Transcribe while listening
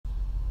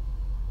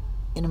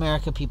in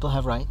America, people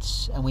have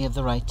rights, and we have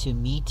the right to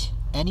meet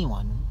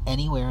anyone,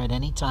 anywhere, at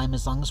any time,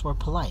 as long as we're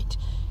polite,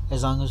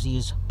 as long as we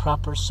use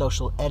proper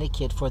social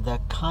etiquette for the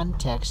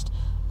context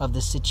of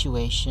the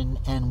situation,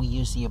 and we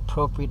use the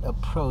appropriate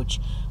approach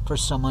for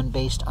someone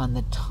based on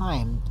the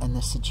time and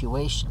the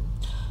situation.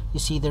 You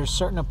see, there's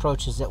certain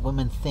approaches that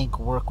women think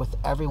work with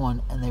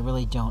everyone, and they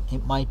really don't.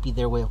 It might be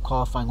their way of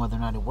qualifying whether or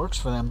not it works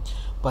for them,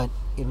 but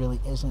it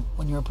really isn't.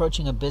 When you're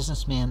approaching a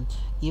businessman,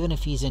 even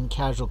if he's in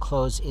casual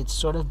clothes, it's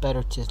sort of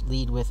better to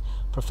lead with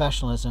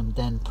professionalism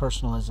than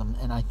personalism,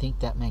 and I think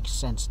that makes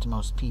sense to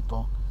most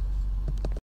people.